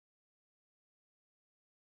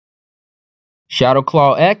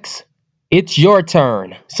Shadowclaw X, it's your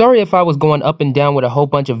turn. Sorry if I was going up and down with a whole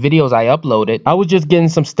bunch of videos I uploaded. I was just getting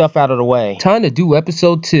some stuff out of the way. Time to do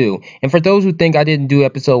episode 2. And for those who think I didn't do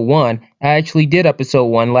episode 1, I actually did episode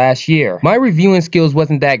 1 last year. My reviewing skills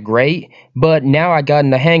wasn't that great, but now I got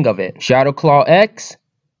in the hang of it. Shadowclaw X,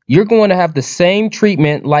 you're going to have the same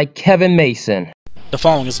treatment like Kevin Mason. The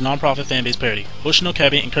following is a non-profit fan-based parody. Hoshino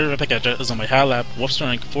Kirby and Kirby Package is on my High Lab, Wolf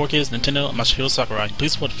starring 4Kids, Nintendo, and Masahiro Sakurai.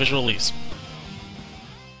 Please support the official release.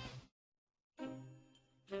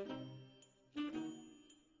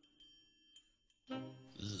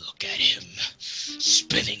 Look at him,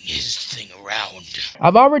 spinning his thing around.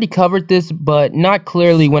 I've already covered this, but not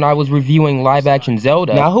clearly when I was reviewing live-action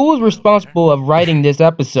Zelda. Now, who was responsible of writing this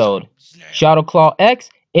episode? Shadowclaw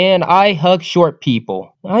X and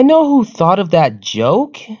IHugShortPeople. I know who thought of that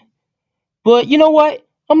joke, but you know what?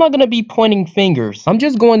 I'm not going to be pointing fingers. I'm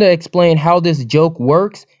just going to explain how this joke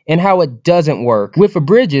works and how it doesn't work. With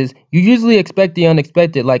Abridged, you usually expect the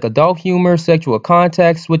unexpected, like adult humor, sexual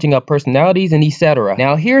contact, switching up personalities, and etc.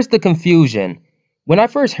 Now here's the confusion. When I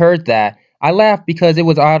first heard that, I laughed because it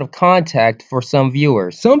was out of context for some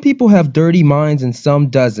viewers. Some people have dirty minds and some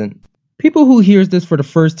doesn't. People who hears this for the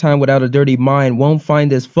first time without a dirty mind won't find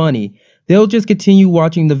this funny. They'll just continue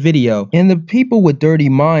watching the video. And the people with dirty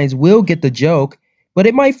minds will get the joke, but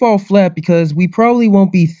it might fall flat because we probably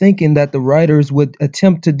won't be thinking that the writers would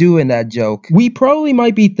attempt to do in that joke. We probably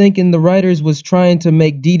might be thinking the writers was trying to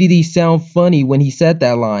make Dedede sound funny when he said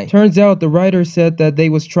that line. Turns out the writers said that they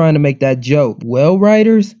was trying to make that joke. Well,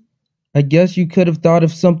 writers, I guess you could have thought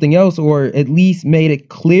of something else or at least made it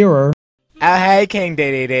clearer. Oh hey King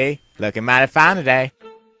Dedede, looking mighty fine today.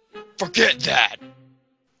 Forget that.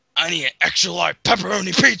 I need an extra large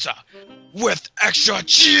pepperoni pizza with extra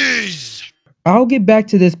cheese. I'll get back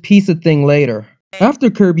to this pizza thing later.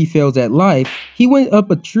 After Kirby fails at life, he went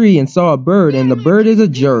up a tree and saw a bird, and the bird is a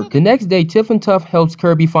jerk. The next day, Tiff and Tuff helps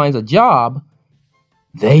Kirby find a job.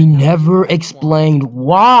 They never explained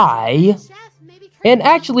why. And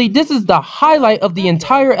actually, this is the highlight of the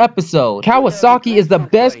entire episode. Kawasaki is the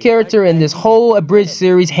best character in this whole Abridged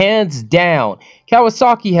series, hands down.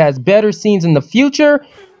 Kawasaki has better scenes in the future,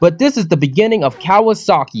 but this is the beginning of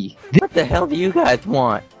Kawasaki. What the hell do you guys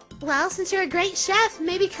want? Well, since you're a great chef,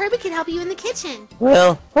 maybe Kirby can help you in the kitchen.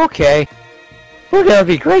 Well, okay. We're gonna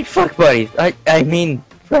be great fuck buddies. I mean,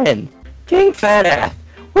 friends. King Fat-Ass,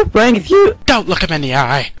 what brings you? Don't look him in the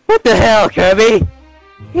eye! What the hell, Kirby?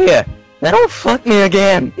 Here, now don't fuck me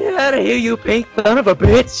again. Get out of here, you pink son of a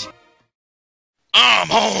bitch. I'm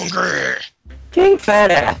hungry. King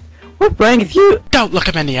Fat-Ass, what brings you? Don't look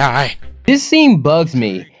him in the eye! This scene bugs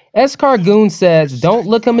me. Escargoon says, don't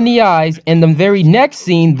look him in the eyes, and the very next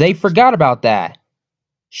scene, they forgot about that.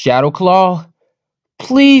 Shadowclaw,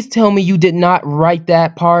 please tell me you did not write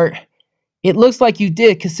that part. It looks like you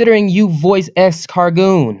did, considering you voiced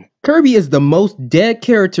Escargoon. Kirby is the most dead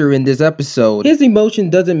character in this episode. His emotion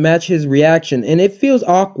doesn't match his reaction, and it feels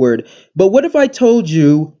awkward. But what if I told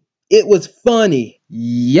you it was funny?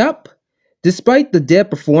 Yup. Despite the dead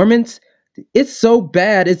performance, it's so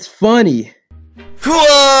bad it's funny.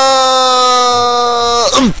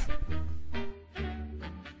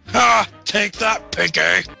 Ha! Take that,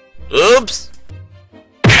 Pinky! Oops.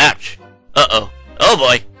 Ouch. Uh-oh. Oh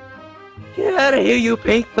boy. Get out of here, you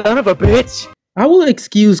pink son of a bitch. I will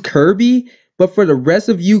excuse Kirby, but for the rest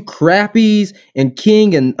of you crappies and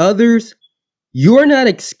King and others, you're not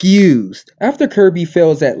excused. After Kirby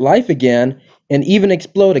fails at life again, and even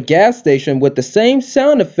explode a gas station with the same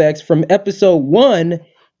sound effects from episode 1,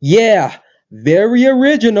 yeah, very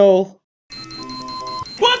original.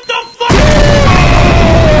 What the fuck?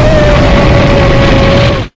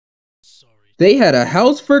 They had a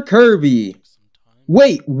house for Kirby.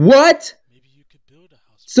 Wait, what?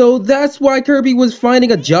 So that's why Kirby was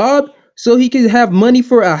finding a job? So he could have money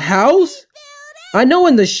for a house? I know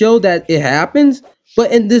in the show that it happens,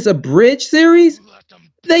 but in this Abridged series,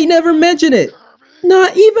 they never mention it.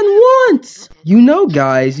 Not even once. You know,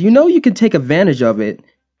 guys, you know you can take advantage of it.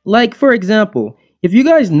 Like, for example, if you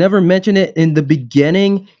guys never mentioned it in the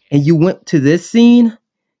beginning and you went to this scene,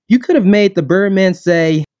 you could have made the Birdman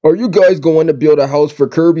say, "Are you guys going to build a house for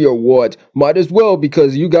Kirby or what? Might as well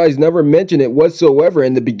because you guys never mentioned it whatsoever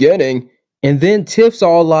in the beginning." And then Tiff's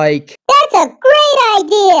all like, "That's a great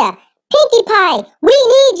idea! Pinkie Pie, we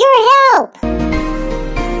need your help!"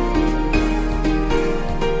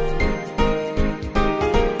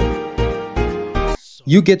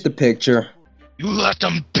 You get the picture. You let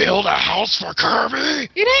them build a house for Kirby?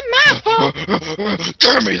 It ain't my fault.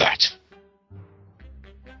 Give me that!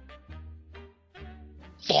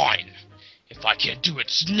 Fine. If I can't do it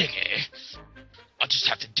sneaky, I'll just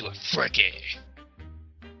have to do it freaky.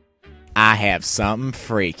 I have something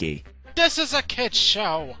freaky. This is a kid's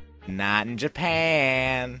show. Not in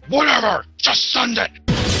Japan. Whatever! Just send it!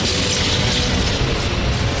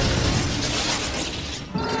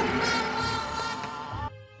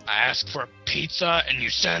 I ask for pizza and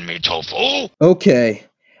you send me tofu? Okay,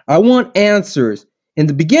 I want answers. In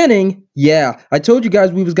the beginning, yeah, I told you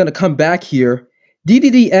guys we was gonna come back here.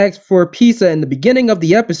 Dedede asked for pizza in the beginning of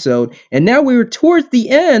the episode, and now we're towards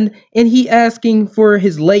the end, and he asking for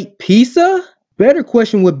his late pizza? Better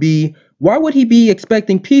question would be, why would he be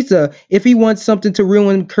expecting pizza if he wants something to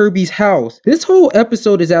ruin Kirby's house? This whole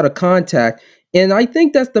episode is out of context, and I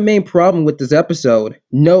think that's the main problem with this episode.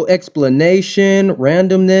 No explanation,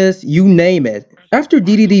 randomness, you name it. After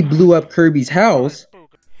Dedede blew up Kirby's house...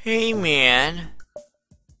 Hey man.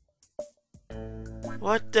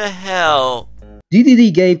 What the hell?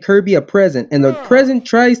 Dedede gave Kirby a present, and the present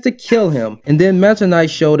tries to kill him. And then Meta Knight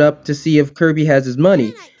showed up to see if Kirby has his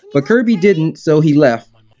money, but Kirby didn't, so he left.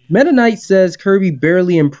 Meta Knight says Kirby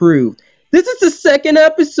barely improved. This is the second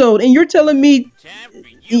episode, and you're telling me...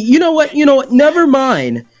 You know what, never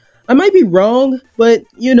mind. I might be wrong, but,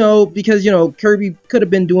 because, Kirby could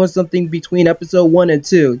have been doing something between episode 1 and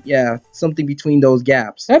 2. Yeah, something between those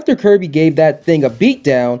gaps. After Kirby gave that thing a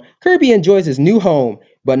beatdown, Kirby enjoys his new home,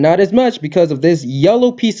 but not as much because of this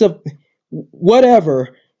yellow piece of...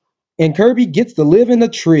 whatever. And Kirby gets to live in a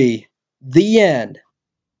tree. The end.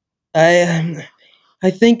 I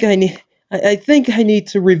think I need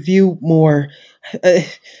to review more.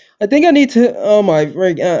 I think I need to. Oh my!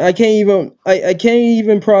 I can't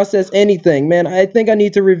even process anything, man. I think I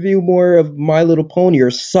need to review more of My Little Pony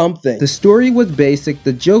or something. The story was basic,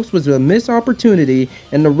 the jokes was a missed opportunity,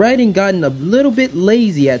 and the writing gotten a little bit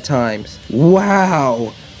lazy at times.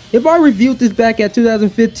 Wow! If I reviewed this back at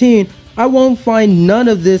 2015, I won't find none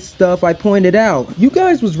of this stuff I pointed out. You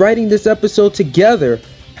guys was writing this episode together.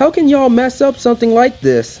 How can y'all mess up something like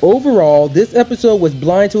this? Overall, this episode was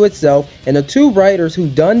blind to itself, and the two writers who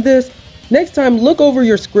done this, next time look over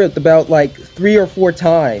your script about like 3 or 4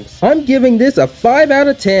 times. I'm giving this a 5 out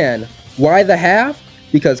of 10. Why the half?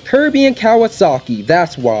 Because Kirby and Kawasaki,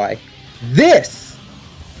 that's why. This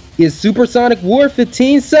is Supersonic War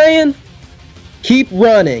 15 saying, keep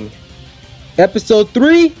running. Episode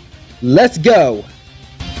 3, let's go.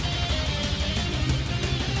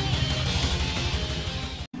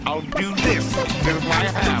 I'll do